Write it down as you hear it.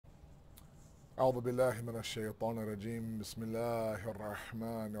أعوذ بالله من الشيطان الرجيم بسم الله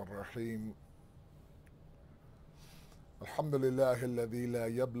الرحمن الرحيم الحمد لله الذي لا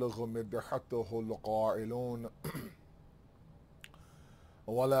يبلغ مدحته القائلون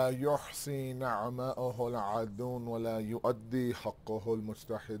ولا يحصي نعماءه العادون ولا يؤدي حقه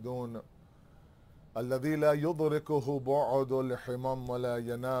المجتهدون الذي لا يدركه بعد الحمم ولا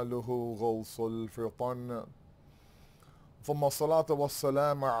يناله غوص الفطن ثم الصلاة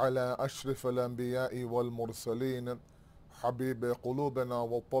والسلام على أشرف الأنبياء والمرسلين حبيب قلوبنا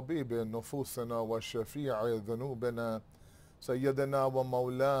وطبيب نفوسنا وشفيع ذنوبنا سيدنا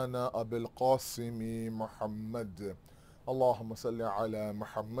ومولانا أبي القاسم محمد اللهم صل على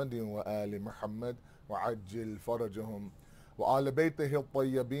محمد وآل محمد وعجل فرجهم وآل بيته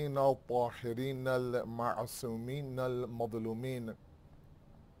الطيبين الطاهرين المعصومين المظلومين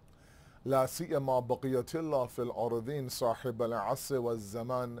لا سيما بقية الله في الأرضين صاحب العصر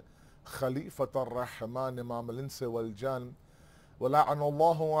والزمان خليفة الرحمن إمام الإنس والجان ولعن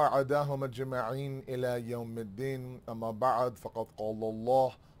الله وأعداهم أجمعين إلى يوم الدين أما بعد فقد قال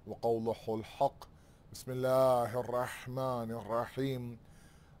الله وقوله الحق بسم الله الرحمن الرحيم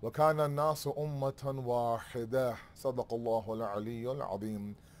وكان الناس أمة واحدة صدق الله العلي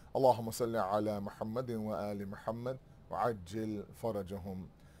العظيم اللهم صل على محمد وآل محمد وعجل فرجهم.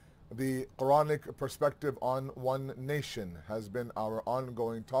 The Quranic perspective on one nation has been our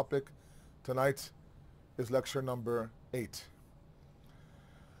ongoing topic. Tonight is lecture number 8.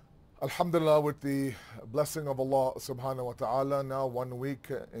 Alhamdulillah, with the blessing of Allah subhanahu wa ta'ala, now 1 week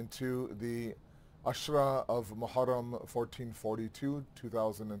into the Ashra of Muharram 1442,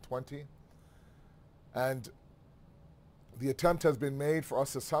 2020. And the attempt has been made for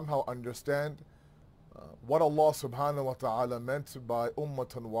us to somehow understand what Allah subhanahu wa ta'ala meant by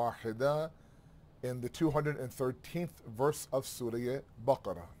Ummatan Wahida in the 213th verse of Surah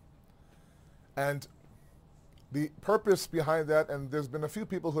Baqarah. And the purpose behind that, and there's been a few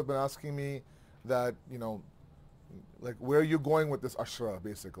people who have been asking me that, like, where are you going with this Ashra,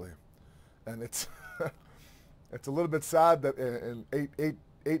 basically? And it's it's a little bit sad that in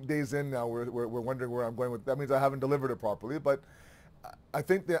eight days in now we're wondering where I'm going with. That means I haven't delivered it properly, but I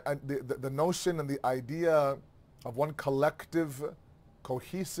think the notion and the idea of one collective,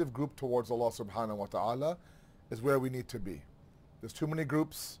 cohesive group towards Allah subhanahu wa ta'ala is where we need to be. There's too many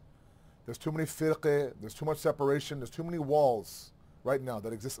groups, there's too many firqe, there's too much separation, there's too many walls right now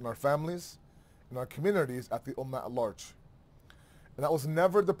that exist in our families, in our communities, at the ummah at large. And that was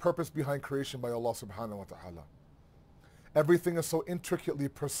never the purpose behind creation by Allah subhanahu wa ta'ala. Everything is so intricately,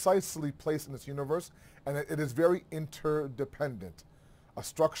 precisely placed in this universe, and it is very interdependent. A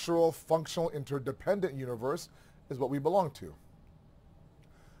structural, functional, interdependent universe is what we belong to.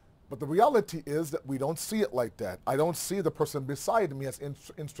 But the reality is that we don't see it like that. I don't see the person beside me as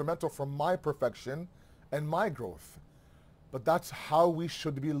instrumental for my perfection and my growth. But that's how we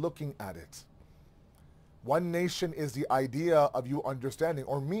should be looking at it. One nation is the idea of you understanding,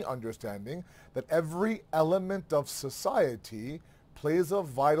 or me understanding, that every element of society plays a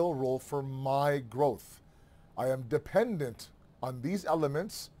vital role for my growth. I am dependent on these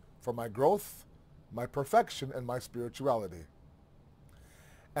elements for my growth, my perfection, and my spirituality.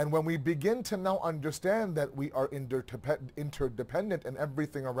 And when we begin to now understand that we are interdependent and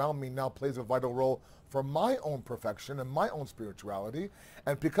everything around me now plays a vital role for my own perfection and my own spirituality,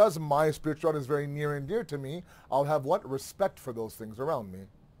 and because my spirituality is very near and dear to me, I'll have what? Respect for those things around me.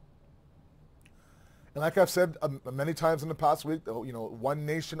 And like I've said many times in the past week, one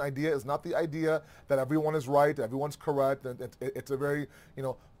nation idea is not the idea that everyone is right, everyone's correct. It's a very,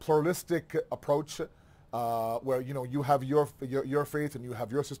 pluralistic approach where, you have your faith and you have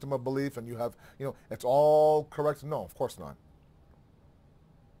your system of belief and you have, it's all correct. No, of course not.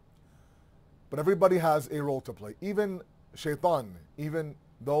 But everybody has a role to play. Even shaitan, even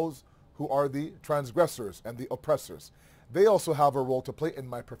those who are the transgressors and the oppressors, they also have a role to play in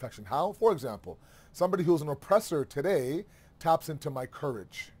my perfection. How? For example, somebody who's an oppressor today taps into my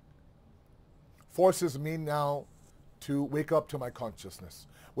courage, forces me now to wake up to my consciousness.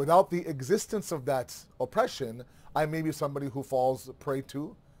 Without the existence of that oppression, I may be somebody who falls prey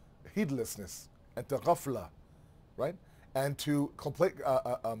to heedlessness and to ghafla, right? And to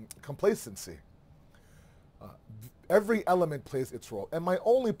complacency. Every element plays its role. And my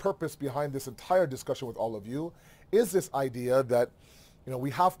only purpose behind this entire discussion with all of you is this idea that,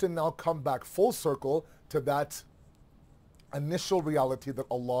 we have to now come back full circle to that initial reality that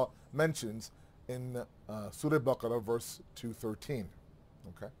Allah mentions in Surah Baqarah, verse 213.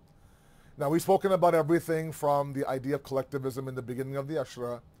 Okay. Now, we've spoken about everything from the idea of collectivism in the beginning of the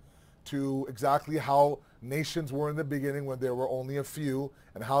Ashra to exactly how nations were in the beginning when there were only a few,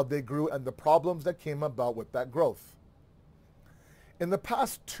 and how they grew and the problems that came about with that growth. In the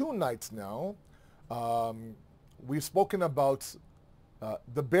past 2 nights now, we've spoken about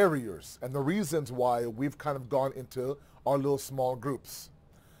the barriers and the reasons why we've kind of gone into our little small groups.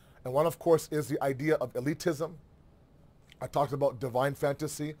 And one, of course, is the idea of elitism. I talked about divine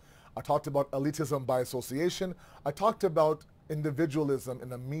fantasy. I talked about elitism by association. I talked about individualism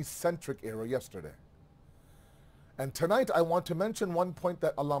in a me-centric era yesterday. And tonight I want to mention one point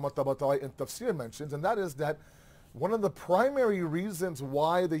that Allama Tabatabai in Tafsir mentions, and that is that one of the primary reasons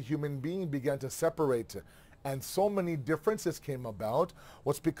why the human being began to separate and so many differences came about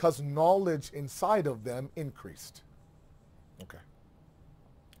was because knowledge inside of them increased. Okay.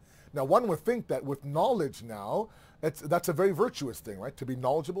 Now one would think that with knowledge now, that's a very virtuous thing, right? To be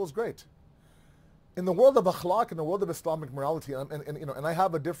knowledgeable is great. In the world of akhlaq, in the world of Islamic morality, and I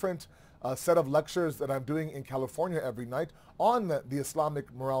have a different set of lectures that I'm doing in California every night on the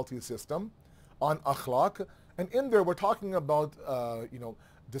Islamic morality system, on akhlaq, and in there we're talking about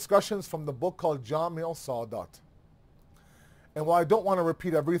discussions from the book called Jami al-Sadat. And while I don't want to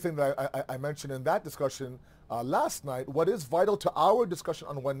repeat everything that I mentioned in that discussion last night, what is vital to our discussion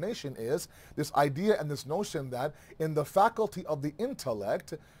on One Nation is this idea and this notion that in the faculty of the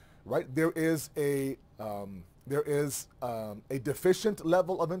intellect, right, there is a deficient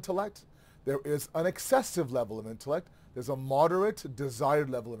level of intellect, there is an excessive level of intellect, there's a moderate desired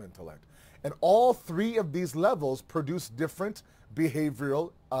level of intellect. And all 3 of these levels produce different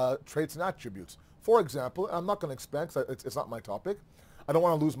behavioral traits and attributes. For example, I'm not going to expand because it's not my topic. I don't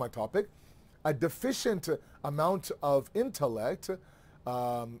want to lose my topic. A deficient amount of intellect,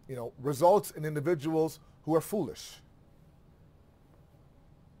 results in individuals who are foolish.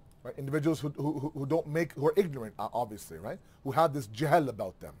 Right? Individuals who are ignorant, obviously, right? Who have this jahal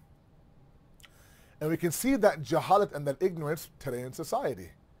about them. And we can see that jahalat and that ignorance today in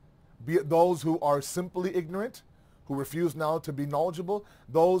society. Be it those who are simply ignorant, who refuse now to be knowledgeable,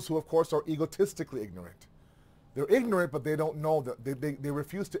 those who, of course, are egotistically ignorant. They're ignorant, but they don't know that they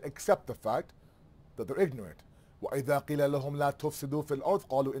refuse to accept the fact that they're ignorant. وَإِذَا قِيلَ لَهُمْ لَا تُفْسِدُوا فِي الْأَرْضِ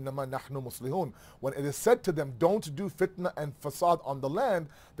قَالُوا إِنَّمَا نَحْنُ مُصْلِحُونَ. When it is said to them, don't do fitna and fasad on the land,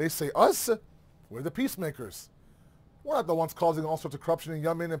 they say, us? We're the peacemakers. We're not the ones causing all sorts of corruption in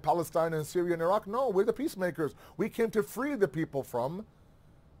Yemen and Palestine and Syria and Iraq. No, we're the peacemakers. We came to free the people from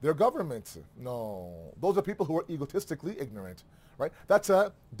their governments. No, those are people who are egotistically ignorant, right? That's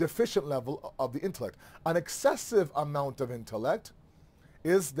a deficient level of the intellect. An excessive amount of intellect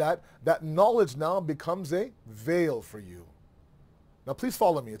is that knowledge now becomes a veil for you. Now please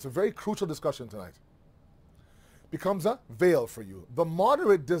follow me. It's a very crucial discussion tonight. Becomes a veil for you. The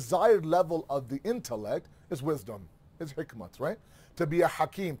moderate desired level of the intellect is wisdom, is hikmat, right? To be a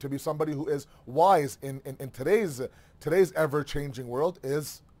hakim, to be somebody who is wise in today's ever-changing world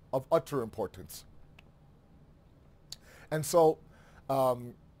is of utter importance. And so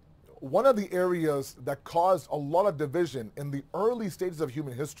one of the areas that caused a lot of division in the early stages of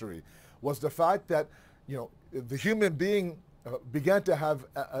human history was the fact that the human being began to have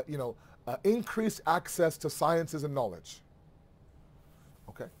increased access to sciences and knowledge.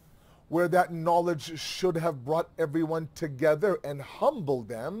 Okay, where that knowledge should have brought everyone together and humbled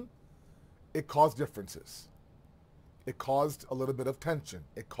them, it caused differences. It caused a little bit of tension.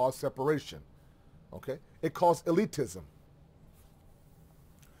 It caused separation. Okay? It caused elitism.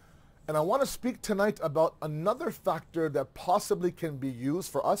 And I want to speak tonight about another factor that possibly can be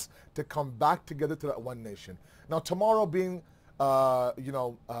used for us to come back together to that one nation. Now tomorrow being, the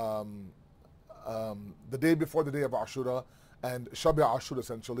day before the day of Ashura and Shabi Ashura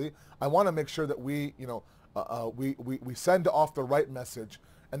essentially, I want to make sure that we send off the right message.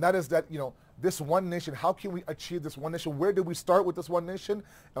 And that is that, this one nation, how can we achieve this one nation? Where do we start with this one nation?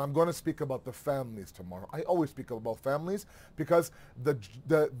 And I'm going to speak about the families tomorrow. I always speak about families because the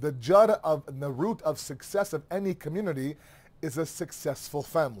jada of the root of success of any community is a successful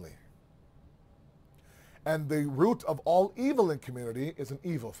family. And the root of all evil in community is an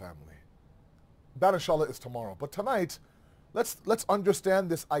evil family. That inshallah is tomorrow. But tonight, let's understand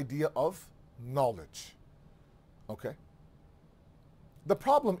this idea of knowledge. Okay? The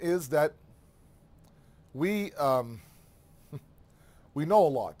problem is that we know a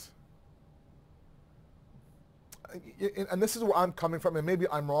lot. And this is where I'm coming from, and maybe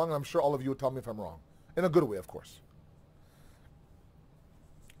I'm wrong, and I'm sure all of you will tell me if I'm wrong. In a good way, of course.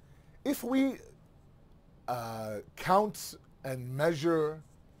 If we count and measure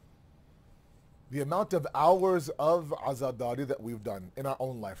the amount of hours of azadari that we've done in our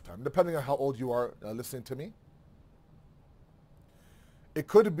own lifetime, depending on how old you are listening to me, It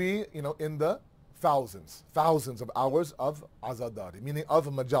could be, in the thousands of hours of azadari, meaning of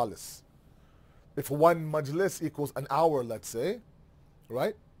majalis. If one majlis equals an hour, let's say,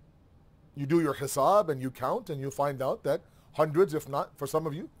 right? You do your hisab and you count and you find out that hundreds, if not, for some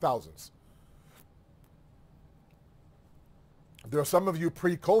of you, thousands. There are some of you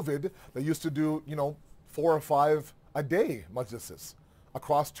pre-COVID that used to do, 4 or 5 a day majlises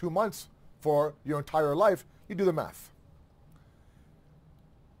across 2 months for your entire life. You do the math.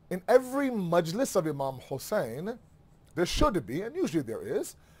 In every majlis of Imam Hussein, there should be, and usually there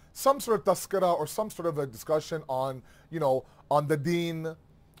is, some sort of tazkira or some sort of a discussion on, on the deen,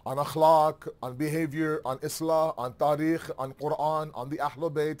 on akhlaq, on behavior, on islah, on tariq, on Quran, on the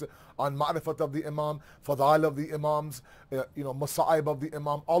Ahlul Bayt, on ma'rifat of the Imam, fadail of the Imams, masa'ib of the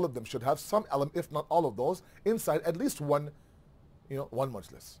Imam. All of them should have some element, if not all of those, inside at least one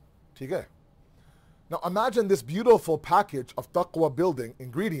majlis. Okay. Now imagine this beautiful package of taqwa building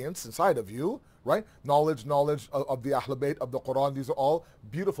ingredients inside of you, right? Knowledge of the Ahlul Bayt, of the Quran. These are all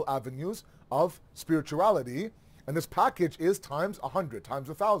beautiful avenues of spirituality. And this package is times 100, times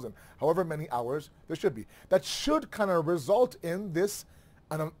 1,000, however many hours there should be. That should kind of result in this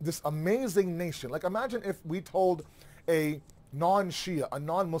amazing nation. Like imagine if we told a non-Shia, a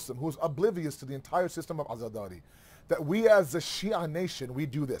non-Muslim who's oblivious to the entire system of Azadari, that we as the Shia nation, we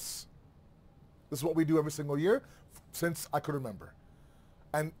do this. This is what we do every single year since I could remember.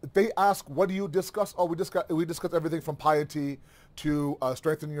 And they ask, what do you discuss? Oh, we discuss everything from piety to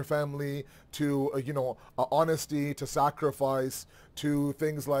strengthening your family, to honesty, to sacrifice, to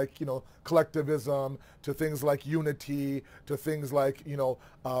things like collectivism, to things like unity, to things like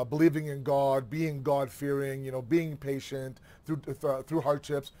believing in God, being God-fearing, being patient through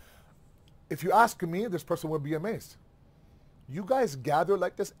hardships. If you ask me, this person would be amazed. You guys gather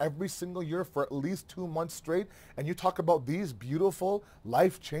like this every single year for at least 2 months straight, and you talk about these beautiful,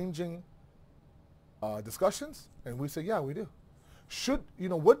 life-changing discussions? And we say, yeah, we do.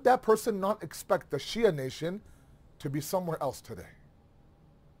 Would that person not expect the Shia nation to be somewhere else today?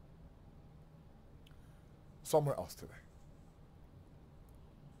 Somewhere else today.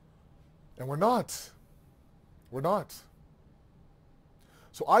 And we're not. We're not.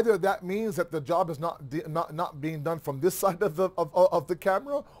 So either that means that the job is not being done from this side of the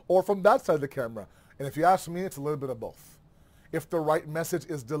camera or from that side of the camera. And if you ask me, it's a little bit of both. If the right message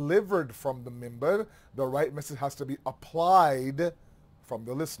is delivered from the mimbar, the right message has to be applied from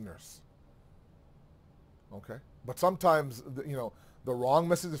the listeners. Okay? But sometimes, the wrong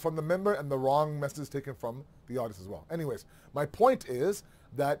message is from the mimbar and the wrong message is taken from the audience as well. Anyways, my point is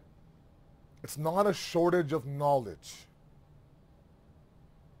that it's not a shortage of knowledge.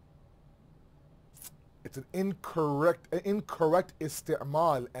 It's an incorrect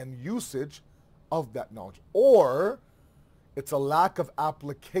isti'mal and usage of that knowledge. Or it's a lack of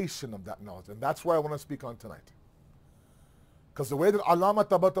application of that knowledge. And that's where I want to speak on tonight. Because the way that Allama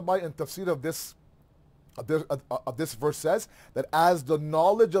Tabatabai in tafsir of this verse says that as the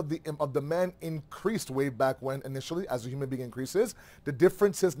knowledge of the man increased way back when initially, as the human being increases, the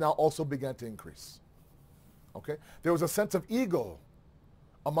differences now also began to increase. Okay? There was a sense of ego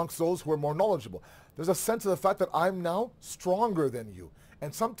amongst those who are more knowledgeable. There's a sense of the fact that I'm now stronger than you.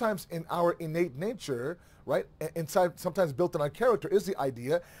 And sometimes in our innate nature, right, inside, sometimes built in our character, is the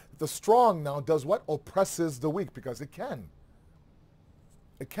idea that the strong now does what? Oppresses the weak, because it can.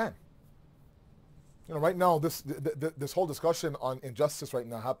 It can. Right now, this whole discussion on injustice right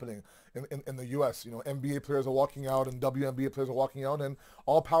now happening in the U.S., NBA players are walking out and WNBA players are walking out, and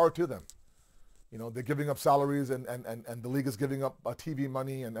all power to them. They're giving up salaries and the league is giving up TV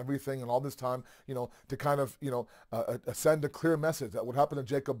money and everything and all this time, to kind of, send a clear message that what happened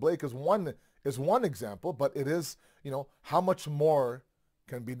to Jacob Blake is one example, but it is, how much more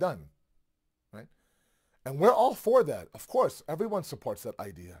can be done, right? And we're all for that. Of course, everyone supports that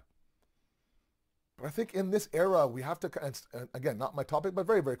idea. But I think in this era, we have to, and again, not my topic, but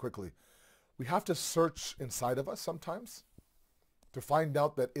very, very quickly, we have to search inside of us sometimes to find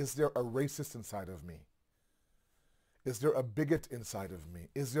out that, is there a racist inside of me? Is there a bigot inside of me?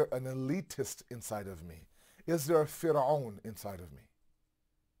 Is there an elitist inside of me? Is there a Fir'aun inside of me?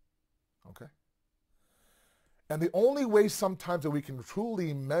 Okay? And the only way sometimes that we can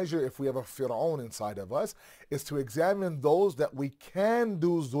truly measure if we have a Fir'aun inside of us is to examine those that we can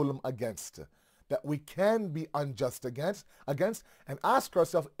do zulm against, that we can be unjust against, and ask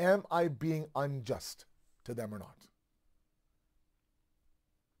ourselves, am I being unjust to them or not?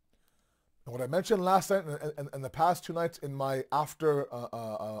 What I mentioned last night and the past 2 nights in my after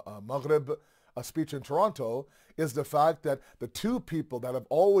Maghrib a speech in Toronto, is the fact that the two people that have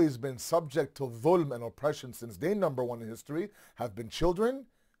always been subject to dhulm and oppression since day number one in history have been children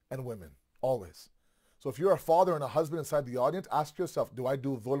and women, always. So if you're a father and a husband inside the audience, ask yourself, do I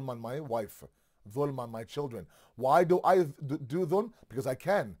do dhulm on my wife? Dhulm on my children? Why do I do dhulm? Because I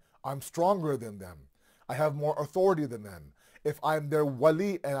can. I'm stronger than them. I have more authority than them. If I'm their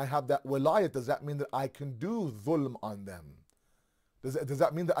wali and I have that wilayat, does that mean that I can do dhulm on them? Does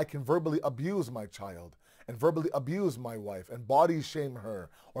that mean that I can verbally abuse my child and verbally abuse my wife and body shame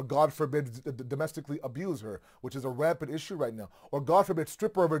her, or God forbid domestically abuse her, which is a rampant issue right now, or God forbid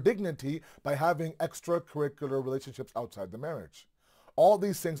strip her of her dignity by having extracurricular relationships outside the marriage? All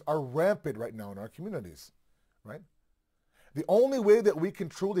these things are rampant right now in our communities, right? The only way that we can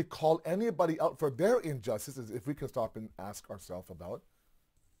truly call anybody out for their injustice is if we can stop and ask ourselves about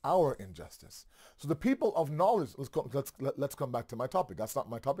our injustice. So the people of knowledge, let's come back to my topic. That's not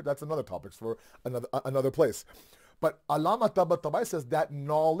my topic, that's another topic for another place. But Allama Tabatabai says that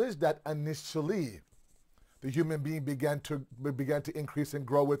knowledge that initially the human being began to increase and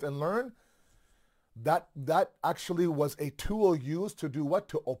grow with and learn, that actually was a tool used to do what?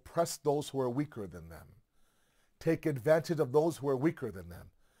 To oppress those who are weaker than them. Take advantage of those who are weaker than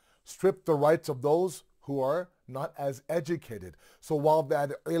them. Strip the rights of those who are not as educated. So while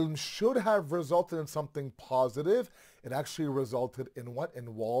that ilm should have resulted in something positive, it actually resulted in what?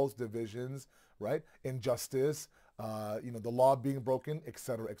 In walls, divisions, right? Injustice, the law being broken,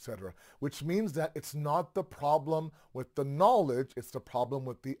 etc., etc. Which means that it's not the problem with the knowledge, it's the problem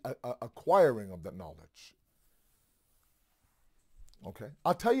with the acquiring of that knowledge. Okay?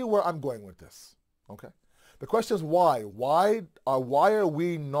 I'll tell you where I'm going with this. Okay? The question is why? Why are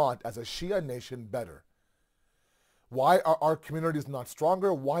we not, as a Shia nation, better? Why are our communities not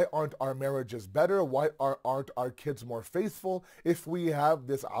stronger? Why aren't our marriages better? Why aren't our kids more faithful if we have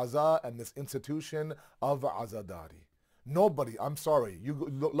this aza and this institution of azadari? Nobody, I'm sorry, you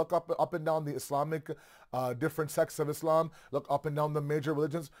look up and down the Islamic, different sects of Islam, look up and down the major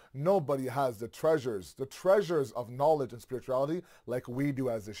religions, nobody has the treasures of knowledge and spirituality like we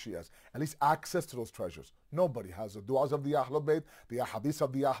do as the Shias. At least access to those treasures. Nobody has the du'as of the Ahlul Bayt, the ahadith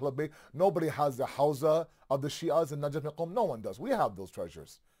of the Ahlul Bayt. Nobody has the hawza of the Shias and Najaf Qawm. No one does. We have those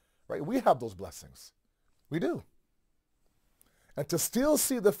treasures, right? We have those blessings. We do. And to still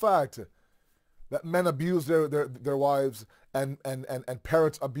see the fact that men abuse their wives and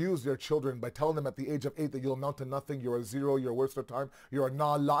parents abuse their children by telling them at the age of 8 that you'll amount to nothing, you're a zero, you're a waste of time, you're a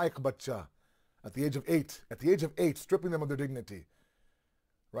na-laik bacha. At the age of 8, stripping them of their dignity.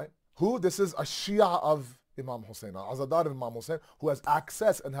 Right? Who? This is a Shia of Imam Hussein, an Azadar of Imam Hussein, who has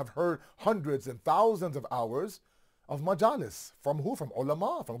access and have heard hundreds and thousands of hours of majalis. From who? From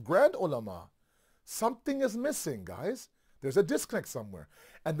ulama, from grand ulama. Something is missing, guys. There's a disconnect somewhere.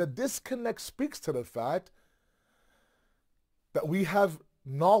 And the disconnect speaks to the fact that we have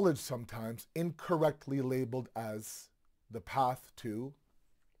knowledge sometimes incorrectly labeled as the path to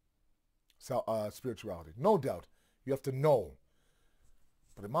spirituality. No doubt. You have to know.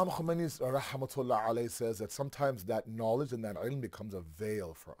 But Imam Khomeini's rahmatullah alayhi says that sometimes that knowledge and that ilm becomes a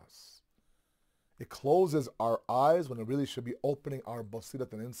veil for us. It closes our eyes when it really should be opening our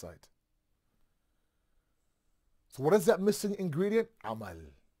basirat and insight. So what is that missing ingredient? Amal.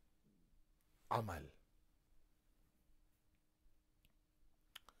 Amal.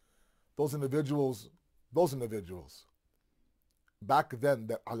 Those individuals, back then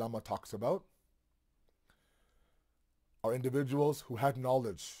that Allama talks about, are individuals who had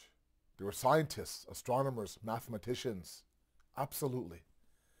knowledge. They were scientists, astronomers, mathematicians. Absolutely.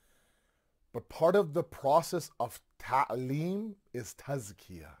 But part of the process of ta'aleem is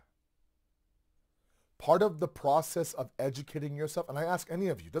tazkiyah. Part of the process of educating yourself, and I ask any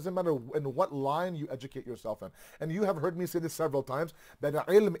of you, doesn't matter in what line you educate yourself in, and you have heard me say this several times, that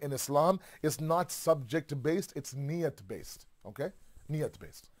ilm in Islam is not subject-based, it's niyat-based, okay?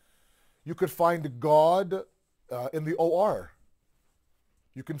 Niyat-based. You could find God in the OR.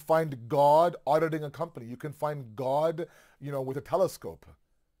 You can find God auditing a company. You can find God, with a telescope.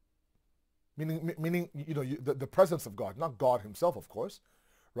 Meaning, the presence of God, not God himself, of course.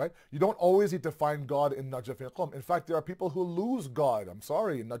 Right? You don't always need to find God in Najaf and Qawm. In fact, there are people who lose God, I'm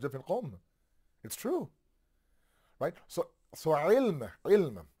sorry, in Najaf and Qawm. It's true. Right? So ilm,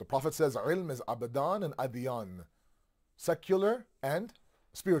 the Prophet says ilm is abadan and adiyan. Secular and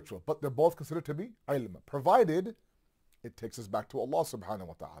spiritual. But they're both considered to be ilm, provided it takes us back to Allah subhanahu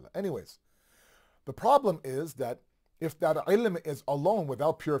wa ta'ala. Anyways, the problem is that if that ilm is alone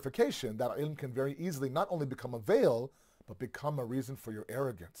without purification, that ilm can very easily not only become a veil, but become a reason for your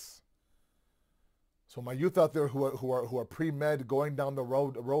arrogance. So my youth out there who are pre-med, going down the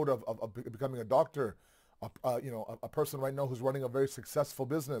road of becoming a doctor, a person right now who's running a very successful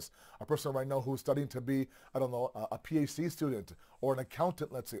business, a person right now who's studying to be, I don't know, a PhD student or an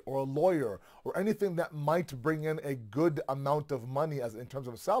accountant, let's say, or a lawyer, or anything that might bring in a good amount of money as in terms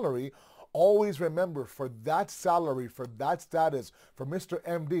of salary. Always remember, for that salary, for that status, for Mr.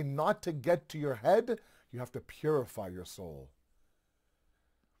 MD not to get to your head, you have to purify your soul.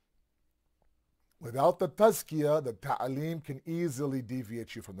 Without the tazkiyah, the ta'aleem can easily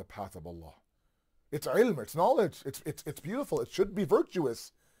deviate you from the path of Allah. It's ilm, it's knowledge, it's beautiful, it should be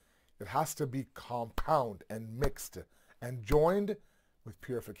virtuous. It has to be compound and mixed and joined with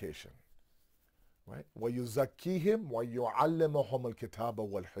purification. Right? وَيُزَكِّيهِمْ وَيُعَلِّمُهُمُ الْكِتَابَ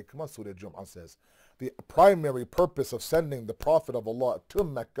وَالْحِكْمَةِ Surah Jum'ah says. The primary purpose of sending the Prophet of Allah to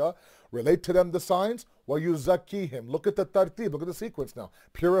Mecca, relate to them the signs, وَيُزَكِّيهِمْ. Look at the tartib, look at the sequence now.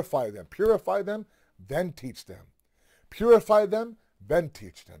 Purify them, then teach them. Purify them, then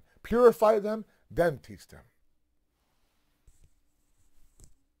teach them. Purify them, then teach them.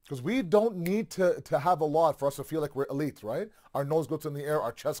 Because we don't need to have a lot for us to feel like we're elite, right? Our nose goes in the air,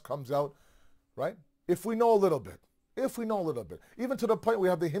 our chest comes out, right? If we know a little bit. Even to the point we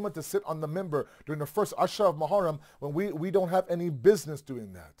have the himmah to sit on the minbar during the first Ashra of Muharram when we don't have any business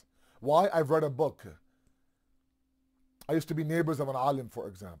doing that. Why? I've read a book. I used to be neighbors of an alim, for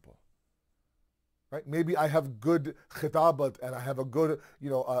example. Right? Maybe I have good khitabat and I have a good,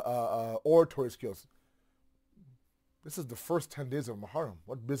 oratory skills. This is the first 10 days of Muharram.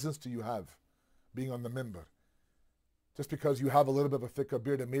 What business do you have being on the minbar? Just because you have a little bit of a thicker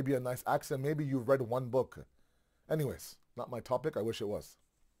beard and maybe a nice accent, maybe you've read one book. Anyways, not my topic, I wish it was.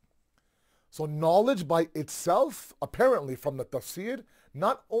 So knowledge by itself, apparently from the tafsir,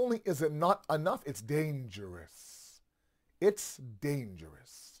 not only is it not enough, it's dangerous. It's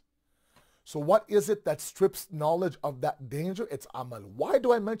dangerous. So what is it that strips knowledge of that danger? It's amal. Why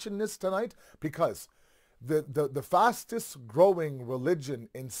do I mention this tonight? Because the fastest growing religion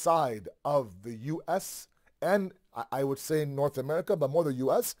inside of the U.S. and I would say North America, but more the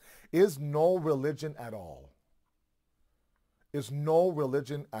U.S., is no religion at all. Is no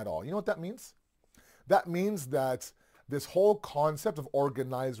religion at all. You know what that means? That means that this whole concept of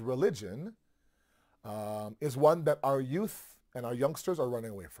organized religion is one that our youth and our youngsters are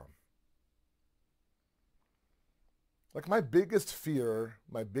running away from. Like my biggest fear,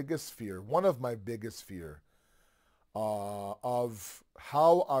 one of my biggest fear of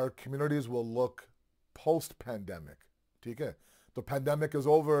how our communities will look post-pandemic. Okay? The pandemic is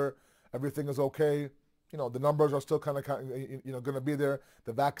over, everything is okay, the numbers are still kind of going to be there.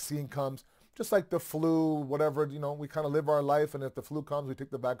 The vaccine comes, just like the flu, whatever, we kind of live our life, and if the flu comes, we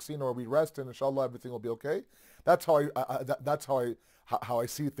take the vaccine or we rest, and inshallah everything will be okay. That's how I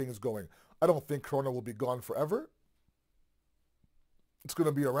see things going. I don't think Corona will be gone forever. It's going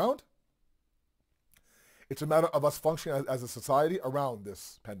to be around. It's a matter of us functioning as a society around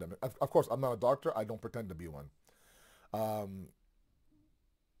this pandemic. Of course, I'm not a doctor. I don't pretend to be one.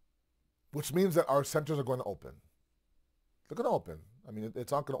 Which means that our centers are going to open. They're going to open. I mean,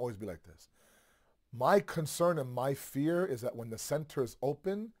 it's not going to always be like this. My concern and my fear is that when the centers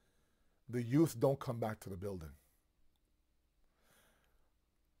open, the youth don't come back to the building.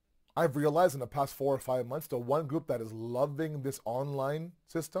 I've realized in the past 4 or 5 months, the one group that is loving this online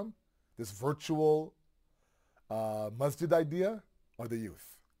system, this virtual masjid idea, are the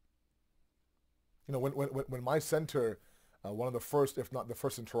youth. When my center, one of the first, if not the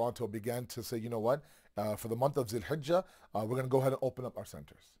first in Toronto, began to say, for the month of Zil Hijjah, we're going to go ahead and open up our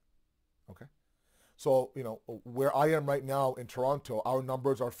centers. Okay? So, where I am right now in Toronto, our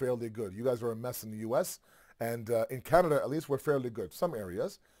numbers are fairly good. You guys are a mess in the U.S. And in Canada, at least, we're fairly good. Some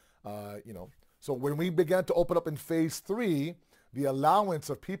areas, So when we began to open up in phase 3, the allowance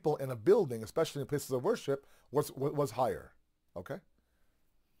of people in a building, especially in places of worship, was higher. Okay?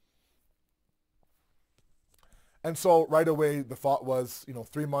 And so right away, the thought was,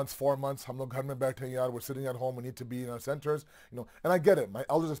 3 months, 4 months, we're sitting at home, we need to be in our centers, and I get it. My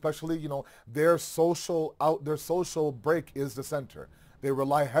elders especially, their social break is the center. They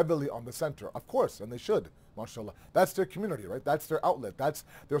rely heavily on the center, of course, and they should, mashallah. That's their community, right? That's their outlet.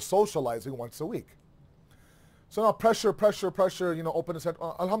 They're socializing once a week. So now pressure, open the center,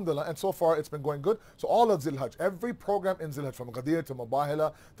 alhamdulillah, and so far it's been going good. So all of Zil Hajj, every program in Zil Hajj, from Ghadir to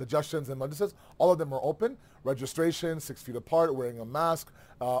Mubahila to Jashans and Madrasas, all of them are open. Registration, 6 feet apart, wearing a mask,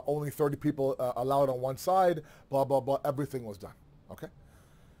 only 30 people allowed on one side, blah, blah, blah, everything was done, okay?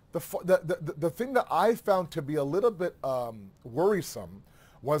 The thing that I found to be a little bit worrisome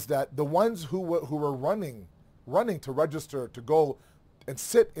was that the ones who were running to register to go and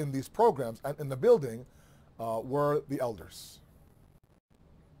sit in these programs and in the building were the elders.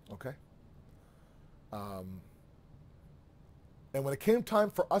 Okay? And when it came time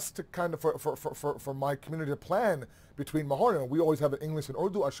for us to kind of, for my community to plan between Muharram, we always have an English and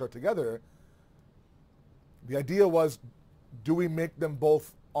Urdu Ashra together. The idea was, do we make them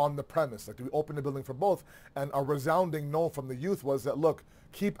both on the premise? Like, do we open the building for both? And a resounding no from the youth was that, look,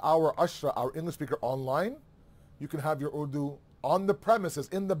 keep our Ashra, our English speaker, online. You can have your Urdu on the premises,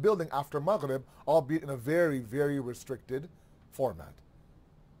 in the building after Maghrib, albeit in a very, very restricted format.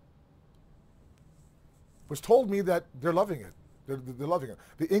 Which told me that they're loving it. They're loving it.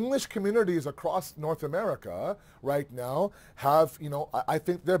 The English communities across North America right now have, I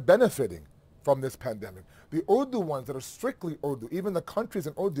think they're benefiting from this pandemic. The Urdu ones that are strictly Urdu, even the countries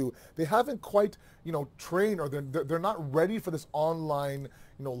in Urdu, they haven't quite, trained, or they're not ready for this online,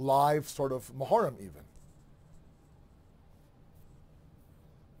 live sort of Muharram even.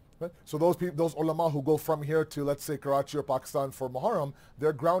 Right? So those people, those ulama who go from here to, let's say, Karachi or Pakistan for Muharram,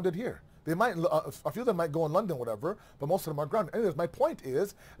 they're grounded here. They might, a few of them might go in London, whatever, but most of them are grounded. Anyways, my point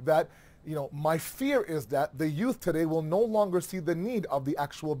is that, my fear is that the youth today will no longer see the need of the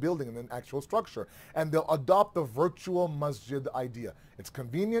actual building and the actual structure, and they'll adopt the virtual masjid idea. It's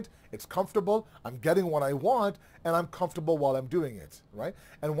convenient, it's comfortable, I'm getting what I want, and I'm comfortable while I'm doing it, right?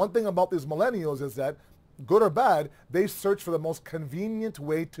 And one thing about these millennials is that, good or bad, they search for the most convenient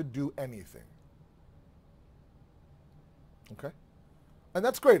way to do anything. Okay? And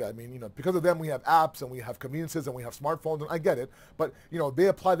that's great. I mean, because of them, we have apps and we have conveniences and we have smartphones, and I get it. But, they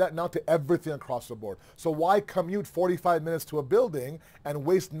apply that now to everything across the board. So why commute 45 minutes to a building and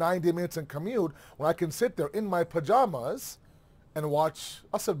waste 90 minutes in commute when I can sit there in my pajamas and watch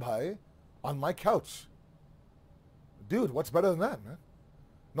Asad Bhai on my couch? Dude, what's better than that, man?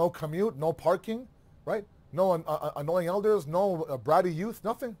 No commute, no parking, right? No annoying elders, no bratty youth,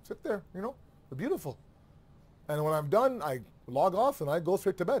 nothing. Sit there, they're beautiful. And when I'm done, I log off and I go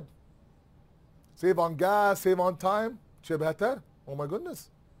straight to bed. Save on gas, save on time. Oh my goodness.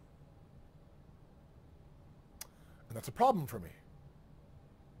 And that's a problem for me.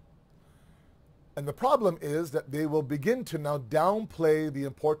 And the problem is that they will begin to now downplay the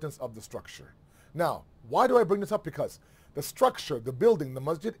importance of the structure. Now, why do I bring this up? Because the structure, the building, the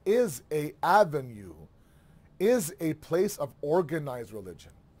masjid is a avenue, is a place of organized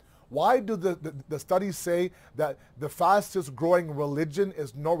religion. Why do the studies say that the fastest growing religion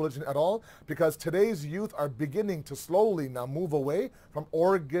is no religion at all? Because today's youth are beginning to slowly now move away from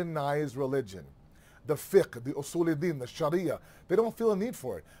organized religion. The fiqh, the usul-i-din, the sharia, they don't feel a need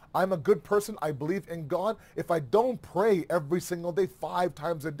for it. I'm a good person, I believe in God. If I don't pray every single day, 5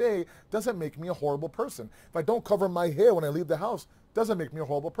 times a day, doesn't make me a horrible person. If I don't cover my hair when I leave the house, doesn't make me a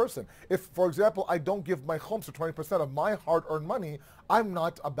horrible person. If, for example, I don't give my khums to 20% of my hard-earned money, I'm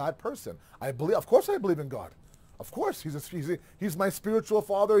not a bad person. Of course I believe in God. Of course, he's my spiritual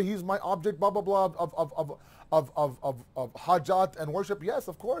father, he's my object, blah, blah, blah, of hajat and worship. Yes,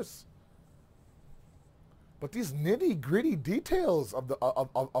 of course. But these nitty-gritty details of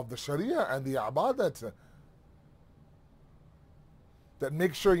the sharia and the ibadat that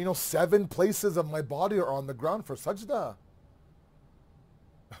make sure, 7 places of my body are on the ground for sajda.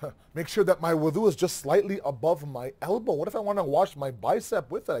 Make sure that my wudu is just slightly above my elbow. What if I want to wash my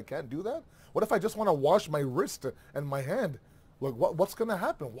bicep with it? I can't do that. What if I just want to wash my wrist and my hand? Look, what's going to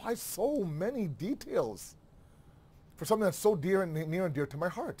happen? Why so many details for something that's so near and dear to my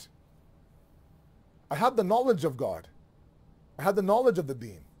heart? I have the knowledge of God. I have the knowledge of the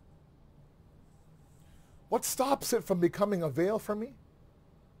deen. What stops it from becoming a veil for me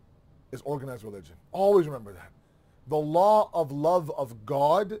is organized religion. Always remember that. The law of love of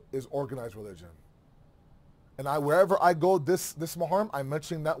God is organized religion. And wherever I go this Muharram, I'm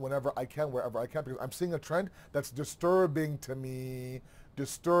mentioning that whenever I can, wherever I can, because I'm seeing a trend that's disturbing to me.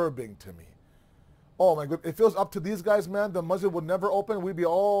 Disturbing to me. Oh my God, if it was up to these guys, man, the masjid would never open. We'd be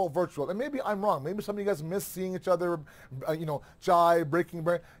all virtual. And maybe I'm wrong. Maybe some of you guys miss seeing each other, chai, breaking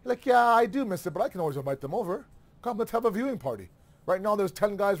bread. You're like, yeah, I do miss it, but I can always invite them over. Come, let's have a viewing party. Right now, there's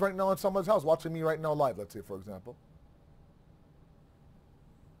 10 guys right now in someone's house watching me right now live, let's say, for example.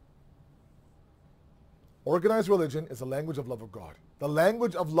 Organized religion is the language of love of God. The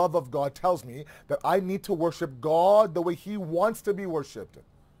language of love of God tells me that I need to worship God the way He wants to be worshipped.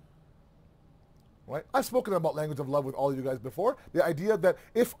 Right? I've spoken about language of love with all of you guys before. The idea that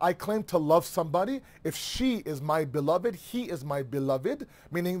if I claim to love somebody, if she is my beloved, he is my beloved,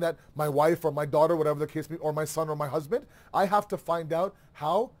 meaning that my wife or my daughter, whatever the case may be, or my son or my husband, I have to find out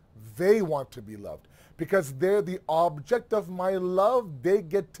how they want to be loved. Because they're the object of my love, they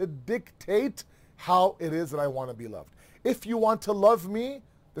get to dictate how it is that I want to be loved. If you want to love me,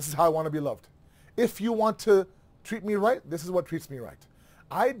 this is how I want to be loved. If you want to treat me right, this is what treats me right.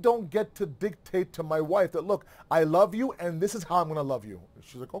 I don't get to dictate to my wife that, look, I love you and this is how I'm going to love you.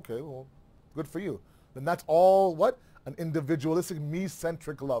 She's like, okay, well, good for you. Then that's all what? An individualistic,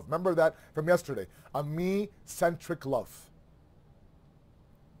 me-centric love. Remember that from yesterday. A me-centric love.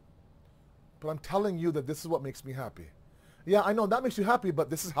 But I'm telling you that this is what makes me happy. Yeah, I know that makes you happy, but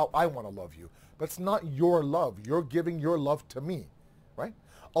this is how I want to love you. But it's not your love. You're giving your love to me, right?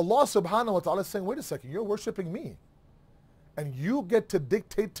 Allah subhanahu wa ta'ala is saying, wait a second, you're worshiping me. And you get to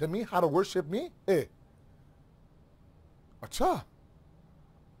dictate to me how to worship me? Acha.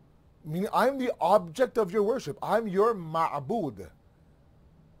 Meaning I'm the object of your worship. I'm your ma'bud.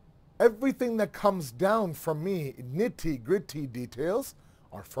 Everything that comes down from me, nitty gritty details,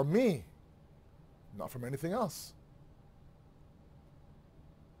 are from me, not from anything else.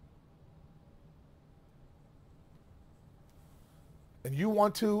 And you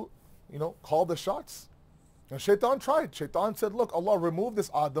want to, call the shots. And Shaitan tried. Shaitan said, look, Allah, remove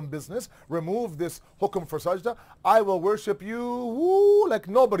this Adam business, remove this hukum for sajda. I will worship you like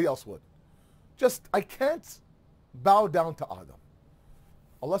nobody else would. I can't bow down to Adam.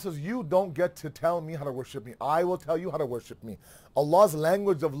 Allah says, you don't get to tell me how to worship me. I will tell you how to worship me. Allah's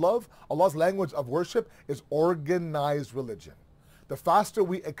language of love, Allah's language of worship is organized religion. The faster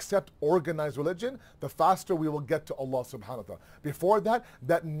we accept organized religion, the faster we will get to Allah subhanahu wa ta'ala. Before that,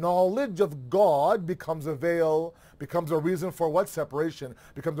 that knowledge of God becomes a veil, becomes a reason for what? Separation,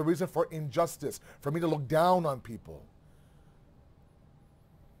 becomes a reason for injustice, for me to look down on people.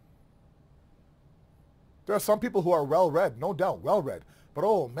 There are some people who are well-read, no doubt, well-read. But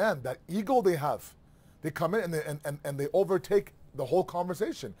oh man, that ego they have. They come in and they overtake the whole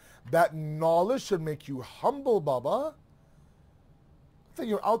conversation. That knowledge should make you humble, Baba. So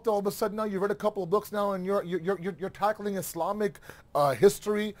you're out there all of a sudden now, you read a couple of books now and you're tackling Islamic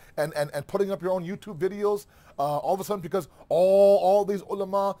history and putting up your own YouTube videos all of a sudden because all these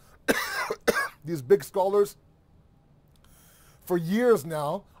ulama, these big scholars, for years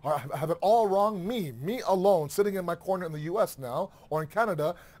now have it all wrong. Me alone, sitting in my corner in the US now, or in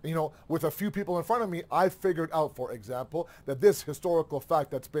Canada, with a few people in front of me, I figured out, for example, that this historical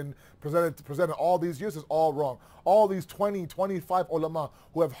fact that's been presented all these years is all wrong. All these 20, 25 ulama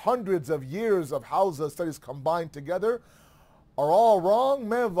who have hundreds of years of Hawza studies combined together are all wrong.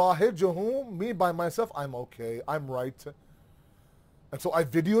 Me by myself, I'm okay, I'm right. And so I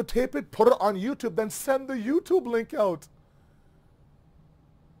videotape it, put it on YouTube, then send the YouTube link out.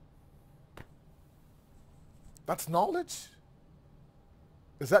 That's knowledge?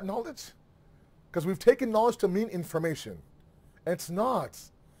 Is that knowledge? Because we've taken knowledge to mean information. And it's not.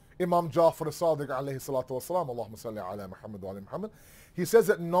 Imam Jafri Sadiq alayhi salatu wasalam, Allahumma salli ala Muhammad wa ala Muhammad, he says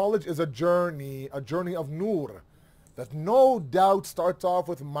that knowledge is a journey of nur, that no doubt starts off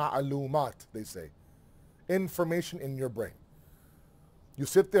with ma'lumat, they say. Information in your brain. You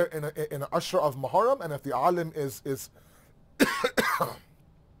sit there in an ashra of Muharram, and if the alim is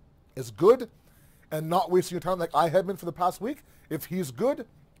good, and not wasting your time like I have been for the past week, if he's good,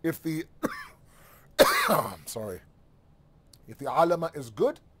 if the sorry, if the alama is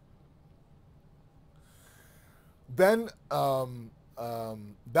good, then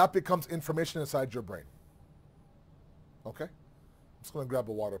that becomes information inside your brain. Okay? I'm just going to grab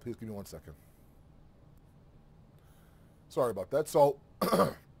the water. Please give me 1 second. Sorry about that. So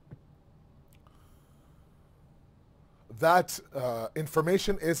that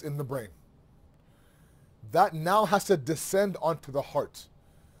information is in the brain. That now has to descend onto the heart.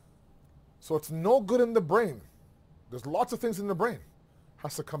 So it's no good in the brain. There's lots of things in the brain.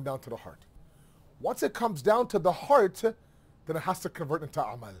 Has to come down to the heart. Once it comes down to the heart, then it has to convert into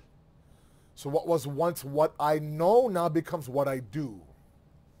amal. So what was once what I know now becomes what I do.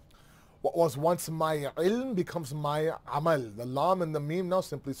 What was once my ilm becomes my amal. The lam and the mim now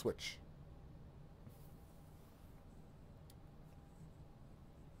simply switch.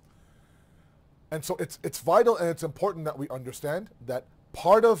 And so it's vital and it's important that we understand that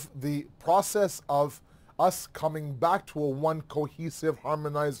part of the process of us coming back to a one cohesive,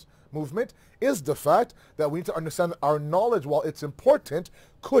 harmonized movement is the fact that we need to understand that our knowledge, while it's important,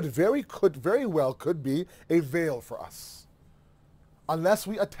 could very well be a veil for us. Unless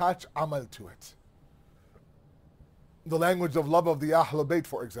we attach amal to it. The language of love of the Ahlul Bayt,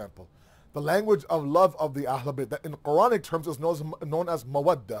 for example. The language of love of the Ahlul Bayt, that in Quranic terms is known as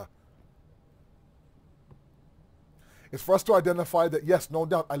mawadda. It's for us to identify that, yes, no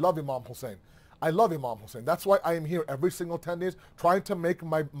doubt, I love Imam Hussein. I love Imam Hussein. That's why I am here every single 10 days trying to make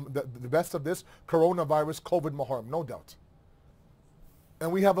the best of this coronavirus, COVID Muharram, no doubt.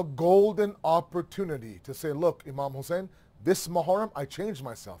 And we have a golden opportunity to say, look, Imam Hussein, this Muharram, I changed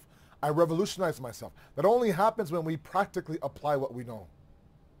myself. I revolutionized myself. That only happens when we practically apply what we know.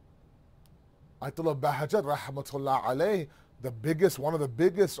 Ayatollah Bahajat, rahmatullah alayh, one of the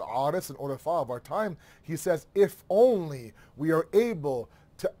biggest artists and ulafa of our time, he says, if only we are able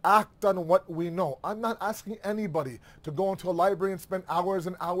to act on what we know. I'm not asking anybody to go into a library and spend hours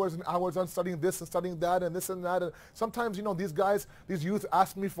and hours and hours on studying this and studying that and this and that. And sometimes, you know, these guys, these youth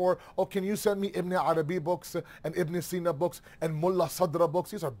ask me for, oh, can you send me Ibn Arabi books and Ibn Sina books and Mullah Sadra books?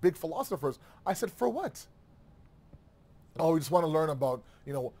 These are big philosophers. I said, for what? Oh, we just want to learn about,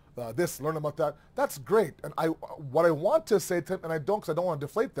 you know, this, learn about that. That's great. And what I want to say to them, and I don't, because I don't want to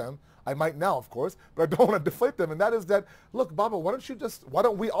deflate them. I might now, of course, but I don't want to deflate them. And that is that, look, Baba, why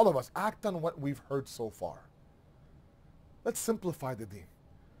don't we, all of us, act on what we've heard so far? Let's simplify the deen.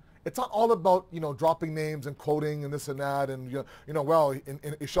 It's not all about, you know, dropping names and quoting and this and that. And, you know well, in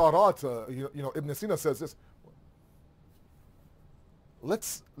Isharat, you know, Ibn Sina says this.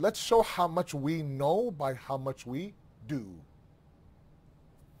 Let's show how much we know by how much we do.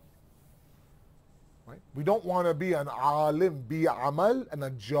 Right? We don't want to be an alim bi amal and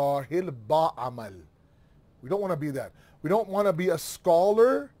a jahil ba amal. We don't want to be that. We don't want to be a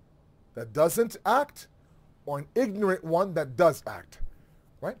scholar that doesn't act or an ignorant one that does act.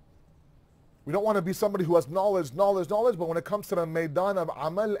 Right? We don't want to be somebody who has knowledge, but when it comes to the maidan of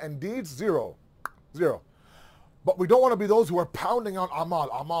amal and deeds, zero. But we don't want to be those who are pounding on amal.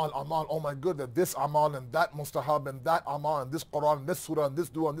 Oh my goodness, this amal and that mustahab and that amal and this Quran and this surah and this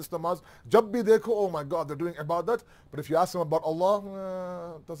dua and this namaz. Jab bhi dekho, oh my God, they're doing ibadat. But if you ask them about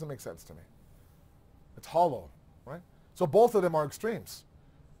Allah, it doesn't make sense to me. It's hollow, right? So both of them are extremes,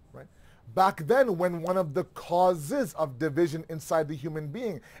 right? Back then, when one of the causes of division inside the human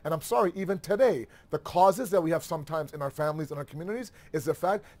being, and I'm sorry, even today, the causes that we have sometimes in our families and our communities is the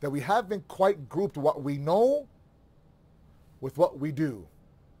fact that we haven't quite grouped what we know with what we do.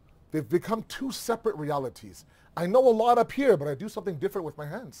 They've become two separate realities. I know a lot up here, but I do something different with my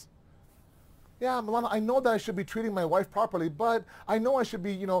hands. Yeah, Maulana, I know that I should be treating my wife properly, but I know I should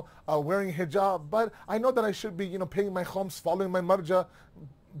be, you know, wearing hijab, but I know that I should be, you know, paying my khums, following my marja,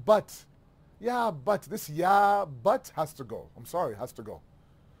 but this but has to go. I'm sorry, has to go.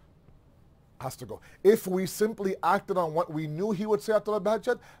 Has to go. If we simply acted on what we knew he would say, Atullah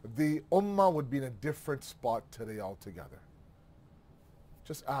Bahajat, the ummah would be in a different spot today altogether.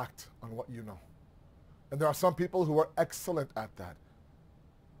 Just act on what you know. And there are some people who are excellent at that.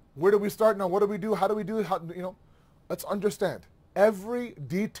 Where do we start now? What do we do? How do we do it? You know, let's understand. Every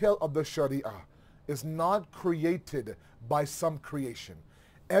detail of the Sharia is not created by some creation.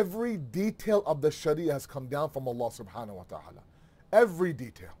 Every detail of the Sharia has come down from Allah subhanahu wa ta'ala. Every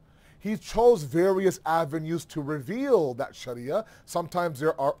detail. He chose various avenues to reveal that Sharia. Sometimes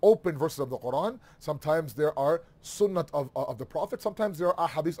there are open verses of the Quran. Sometimes there are sunnat of the Prophet. Sometimes there are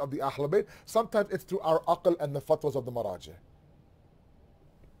ahadith of the Ahlul Bayt. Sometimes it's through our aql and the fatwas of the Maraji.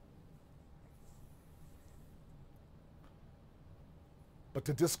 But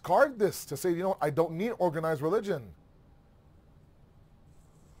to discard this, to say, you know, I don't need organized religion,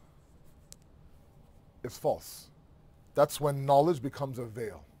 is false. That's when knowledge becomes a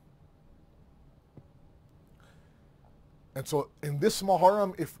veil. And so in this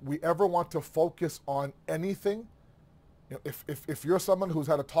Muharram, if we ever want to focus on anything, you know, if you're someone who's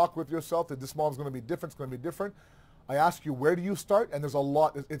had a talk with yourself that this Muharram is going to be different, it's going to be different, I ask you, where do you start? And there's a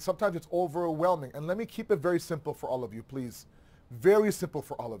lot. Sometimes it's overwhelming. And let me keep it very simple for all of you, please. Very simple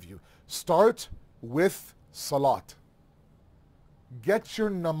for all of you. Start with salat. Get your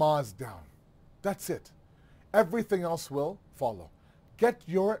namaz down. That's it. Everything else will follow. Get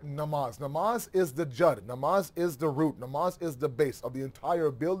your namaz. Namaz is the jud. Namaz is the root. Namaz is the base of the entire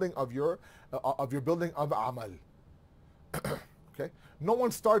building of your building of amal. Okay? No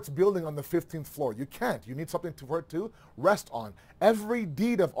one starts building on the 15th floor. You can't. You need something for it to rest on. Every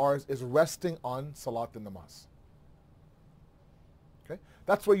deed of ours is resting on salat and namaz. Okay?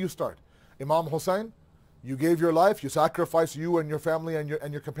 That's where you start. Imam Hussein, you gave your life, you sacrificed you and your family and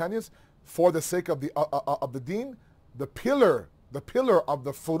your companions for the sake of the deen. The pillar of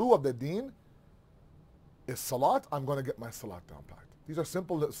the furu of the deen is salat. I'm going to get my salat down packed. These are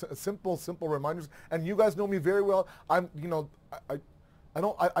simple reminders. And you guys know me very well. I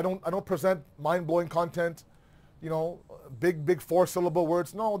don't present mind-blowing content, you know, big 4-syllable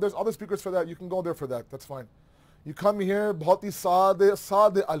words. No, there's other speakers for that. You can go there for that. That's fine. You come here, bahut hi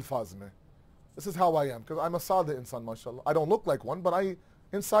saade alfaz mein. This is how I am, because I'm a saade insan, mashallah. I don't look like one, but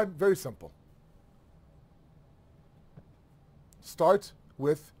inside, very simple. Start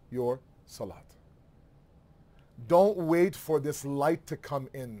with your salat. Don't wait for this light to come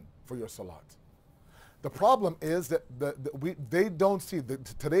in for your salat. The problem is that they don't see,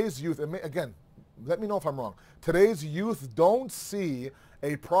 today's youth, again, let me know if I'm wrong. Today's youth don't see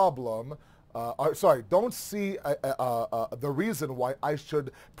a problem, don't see the reason why I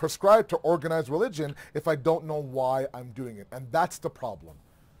should prescribe to organized religion if I don't know why I'm doing it. And that's the problem,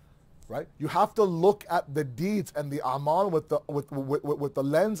 right? You have to look at the deeds and the amal with the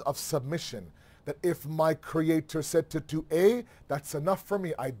lens of submission. That if my Creator said to do A, that's enough for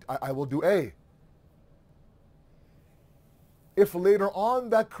me. I will do A. If later on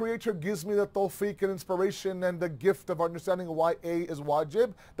that Creator gives me the tawfiq and inspiration and the gift of understanding why A is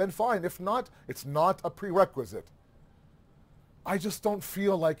wajib, then fine. If not, it's not a prerequisite. I just don't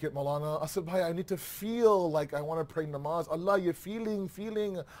feel like it, Maulana. Asad bhai, I need to feel like I want to pray namaz. Allah, you're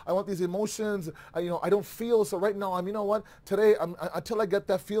feeling. I want these emotions. I don't feel. So right now, you know what? Today, until I get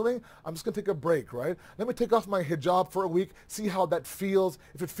that feeling, I'm just going to take a break, right? Let me take off my hijab for a week, see how that feels.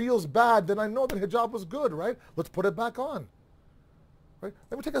 If it feels bad, then I know that hijab was good, right? Let's put it back on. Right?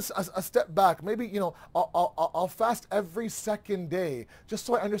 Let me take a step back. Maybe, I'll fast every second day just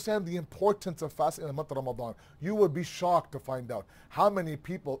so I understand the importance of fasting in the month of Ramadan. You would be shocked to find out how many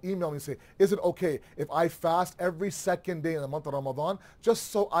people email me and say, is it okay if I fast every second day in the month of Ramadan just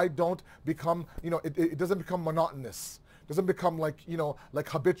so I don't become, it doesn't become monotonous. Doesn't become like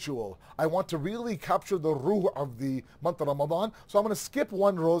habitual. I want to really capture the ruh of the month of Ramadan. So I'm going to skip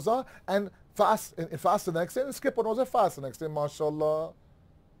one roza and fast the next day and skip one roza, fast the next day. MashaAllah.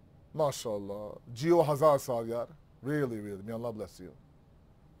 MashaAllah. Jio hazar saal yaar. Really. May Allah bless you.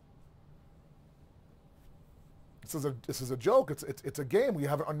 This is a joke. It's a game. We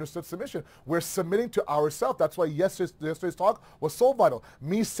haven't understood submission. We're submitting to ourselves. That's why yesterday's talk was so vital.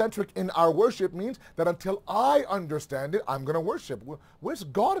 Me-centric in our worship means that until I understand it, I'm going to worship. Where's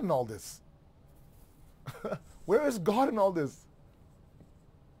God in all this? Where is God in all this?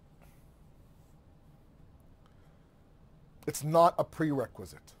 It's not a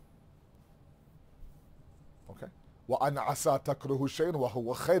prerequisite. Okay? وَأَنَا عَسَىٰ تَكْرُهُ شَيْءًا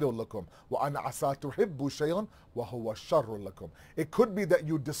وَهُوَ خَيْرٌ لَكُمْ وَأَنَا عَسَىٰ تُحِبُّ شَيْئًا وَهُوَ شَرٌ لَكُمْ. It could be that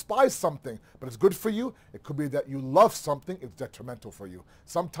you despise something, but it's good for you. It could be that you love something, it's detrimental for you.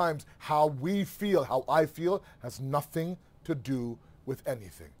 Sometimes how we feel, how I feel, has nothing to do with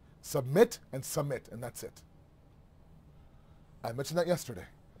anything. Submit, and that's it. I mentioned that yesterday.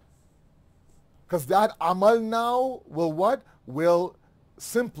 Because that amal now will what? Will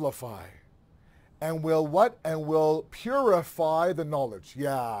simplify. And will what? And will purify the knowledge.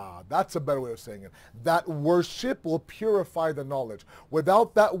 Yeah, that's a better way of saying it. That worship will purify the knowledge.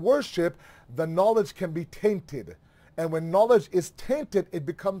 Without that worship, the knowledge can be tainted. And when knowledge is tainted, it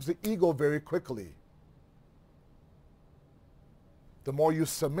becomes the ego very quickly. The more you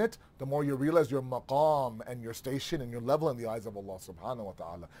submit, the more you realize your maqam and your station and your level in the eyes of Allah subhanahu wa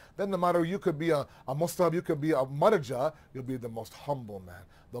ta'ala. Then no matter, you could be a Muslim, you could be a marja, you'll be the most humble man.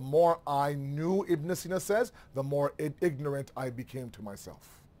 The more I knew, Ibn Sina says, the more ignorant I became to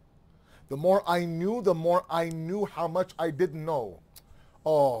myself. The more I knew how much I didn't know.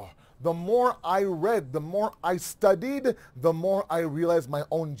 Oh, the more I read, the more I studied, the more I realized my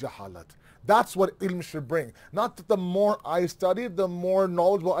own jahalat. That's what ilm should bring. Not that the more I study, the more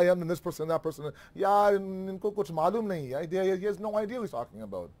knowledgeable I am than this person, that person. Yeah, inko kuch malum nahi hai. He has no idea what he's talking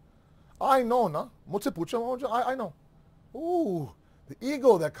about. I know, na. Mujhse pucho, I know. Ooh, the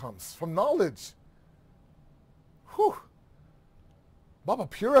ego that comes from knowledge. Whew. Baba,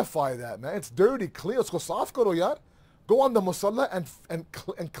 purify that, man. It's dirty, clean. Usko saaf karo, yaar. Go on the musalla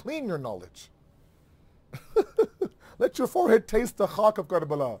and clean your knowledge. Let your forehead taste the khak of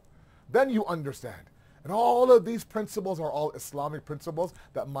Karbala. Then you understand. And all of these principles are all Islamic principles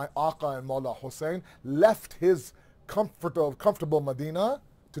that my Aqa and Mawla Hussein left his comfortable Medina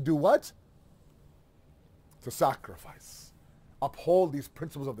to do what? To sacrifice. Uphold these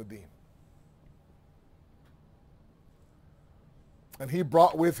principles of the deen. And he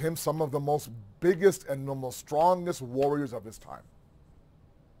brought with him some of the most biggest and the most strongest warriors of his time.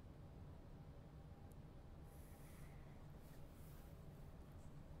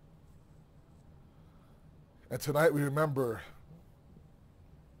 And tonight we remember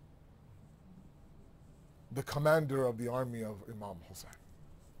the commander of the army of Imam Hussein.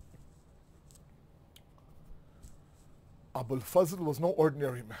 Abul Fazl was no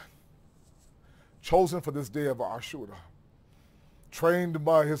ordinary man. Chosen for this day of Ashura. Trained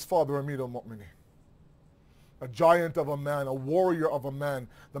by his father Amir al-Mu'minin. A giant of a man, a warrior of a man,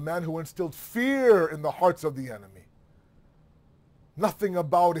 the man who instilled fear in the hearts of the enemy. Nothing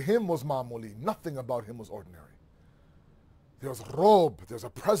about him was mamuli. Nothing about him was ordinary. There was a robe. There's a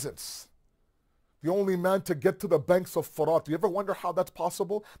presence. The only man to get to the banks of Furat. Do you ever wonder how that's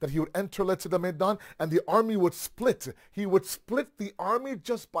possible? That he would enter, let's say, the Maidan, and the army would split. He would split the army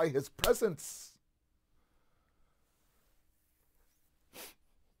just by his presence.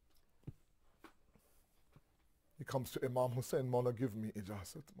 He comes to Imam Hussein, Mawla, give me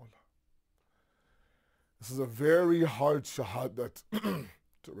ijazat, Mawla. This is a very hard shahadat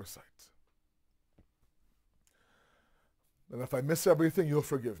to recite. And if I miss everything, you'll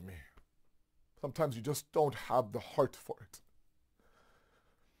forgive me. Sometimes you just don't have the heart for it.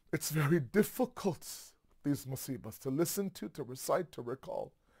 It's very difficult, these musibahs, to listen to recite, to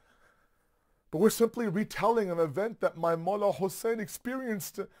recall. But we're simply retelling an event that my Mawla Hussein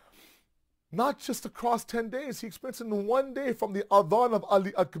experienced not just across 10 days. He experienced in one day, from the adhan of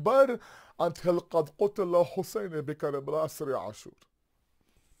Ali Akbar until قَدْ قُتِلَ حُسَيْنِ بِكَرْبَلَا سِرِ عَاشُورٍ.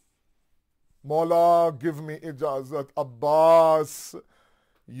 Mawla, give me ijazat. Abbas,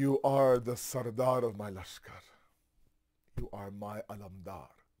 you are the Sardar of my Lashkar. You are my Alamdar.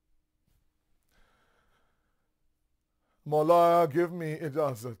 Mawla, give me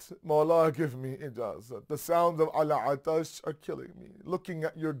ijazat. Mawla, give me ijazat. The sounds of ala atash are killing me. Looking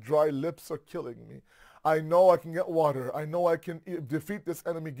at your dry lips are killing me. I know I can get water. I know I can defeat this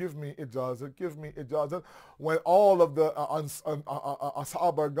enemy. Give me ijazat. Give me ijazat. When all of the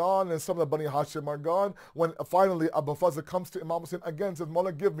ashab are gone and some of the Bani Hashim are gone, when finally Abu Fazl comes to Imam Hussein again and says,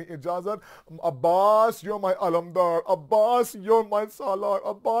 Mawla, give me ijazat. Abbas, you're my Alamdar. Abbas, you're my Salar.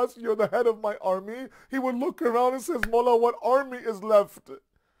 Abbas, you're the head of my army. He would look around and says, Mawla, what army is left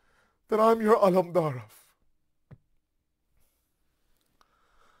that I'm your Alamdar of?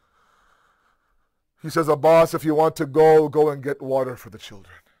 He says, Abbas, if you want to go and get water for the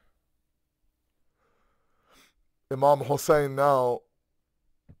children. Imam Hussein now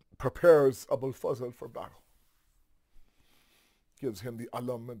prepares Abu Fazl for battle. Gives him the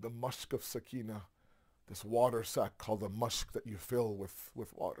alam and the mashk of sakina, this water sack called the mashk that you fill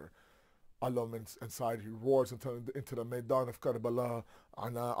with water. Alam inside, he roars into the Maidan of Karbala,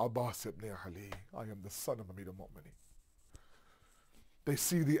 Ana Abbas ibn Ali, I am the son of Amir al-Mu'minin. They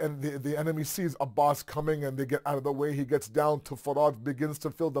see the enemy sees Abbas coming, and they get out of the way. He gets down to Farad, begins to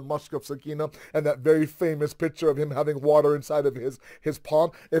fill the mashk of Sakina, and that very famous picture of him having water inside of his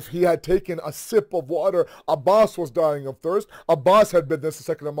palm. If he had taken a sip of water, Abbas was dying of thirst. Abbas had been this the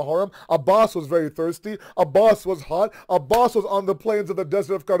second of Muharram. Abbas was very thirsty. Abbas was hot. Abbas was on the plains of the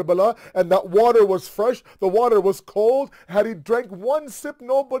desert of Karbala, and that water was fresh. The water was cold. Had he drank one sip,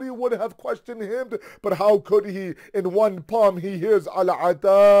 nobody would have questioned him. But how could he? In one palm, he hears Ala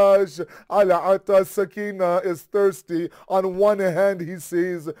Atash, Sakina is thirsty. On one hand, he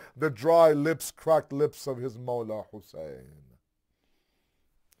sees the dry lips, cracked lips of his Mawla Hussein.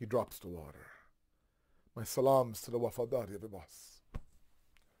 He drops the water. My salams to the Wafadari of Abbas.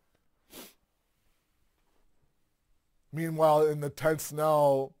 Meanwhile, in the tents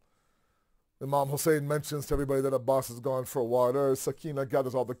now, Imam Hussein mentions to everybody that Abbas has gone for water. Sakina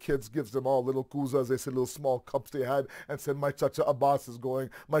gathers all the kids, gives them all little kuzas, they say little small cups they had, and said, my chacha Abbas is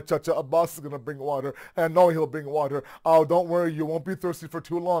going. My chacha Abbas is going to bring water. And I know he'll bring water. Oh, don't worry, you won't be thirsty for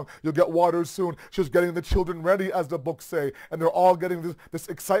too long. You'll get water soon. She's getting the children ready, as the books say. And they're all getting this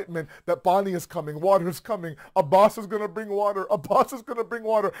excitement that Bani is coming, water is coming. Abbas is going to bring water. Abbas is going to bring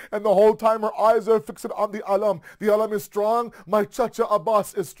water. And the whole time her eyes are fixed on the alam. The alam is strong. My chacha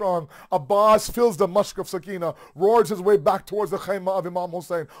Abbas is strong. Abbas fills the mashk of Sakina, roars his way back towards the khayma of Imam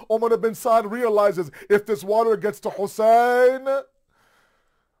Hussein. Umar ibn Saad realizes, if this water gets to Hussein,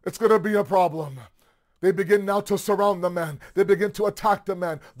 it's going to be a problem. They begin now to surround the man. They begin to attack the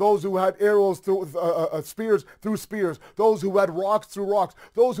man. Those who had arrows through spears through spears. Those who had rocks through rocks.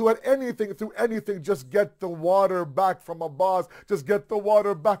 Those who had anything through anything. Just get the water back from Abbas. Just get the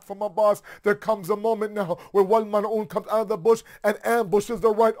water back from Abbas. There comes a moment now where one Man'un comes out of the bush and ambushes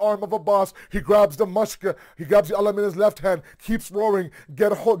the right arm of Abbas. He grabs the mashka. He grabs the alam in his left hand. Keeps roaring.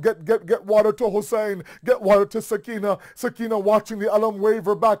 Get water to Hussein. Get water to Sakina. Sakina watching the alam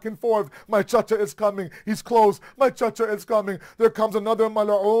waver back and forth. My chacha is coming. He's close. My chacha is coming. There comes another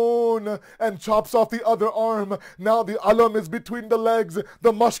mal'oon and chops off the other arm. Now the alam is between the legs,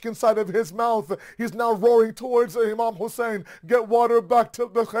 the mushk inside of his mouth. He's now roaring towards Imam Hussein. Get water back to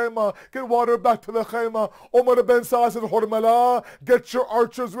the khayma. Get water back to the khayma. Umar ibn Saad says, Hurmala, get your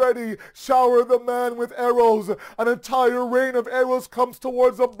archers ready. Shower the man with arrows. An entire rain of arrows comes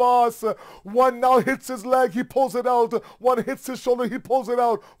towards Abbas. One now hits his leg, he pulls it out. One hits his shoulder, he pulls it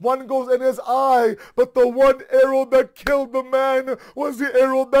out. One goes in his eye. But but the one arrow that killed the man was the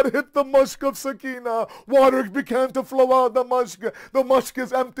arrow that hit the mushk of Sakina. Water began to flow out of the mushk. The mushk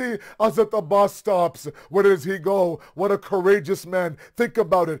is empty. Hazrat Abbas stops. Where does he go? What a courageous man. Think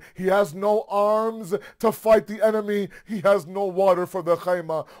about it. He has no arms to fight the enemy. He has no water for the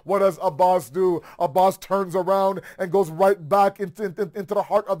khayma. What does Abbas do? Abbas turns around and goes right back into the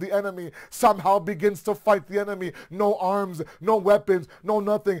heart of the enemy. Somehow begins to fight the enemy. No arms, no weapons, no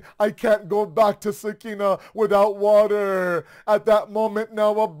nothing. I can't go back to Sakina without water. At that moment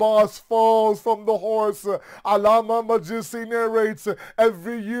now Abbas falls from the horse. Alama Majisi narrates,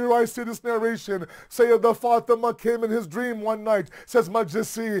 every year I see this narration. Sayyidah Fatima came in his dream one night. Says,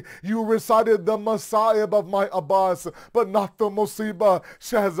 Majisi, you recited the Masa'ib of my Abbas, but not the Musibah,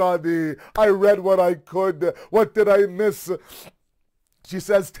 Shahzadi. I read what I could. What did I miss? She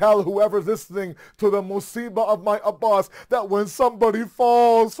says, tell whoever's listening to the musibah of my Abbas that when somebody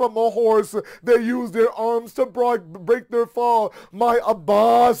falls from a horse, they use their arms to break their fall. My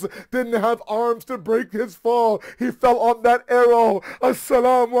Abbas didn't have arms to break his fall. He fell on that arrow.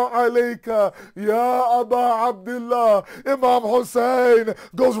 Assalamu alayka, Ya Aba Abdullah. Imam Hussein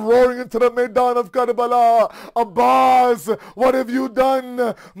goes roaring into the Maidan of Karbala. Abbas, what have you done?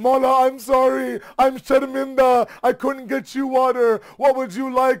 Mawla, I'm sorry. I'm Sharminda. I couldn't get you water. What would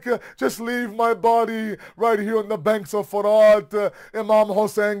you like? Just leave my body right here on the banks of Furat. Imam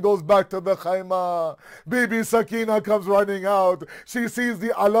Hussein goes back to the khayma. Bibi Sakina comes running out. She sees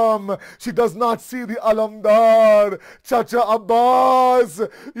the alam. She does not see the alamdar. Chacha Abbas,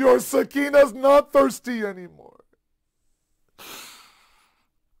 your Sakina's not thirsty anymore.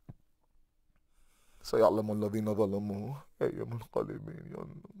 سيعلم الذين ظلموا أي منقلبين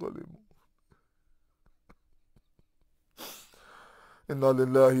ينقلبون. إنا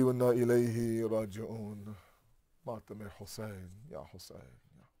لله وإنا إليه راجعون. ماتم حسين يا حسين.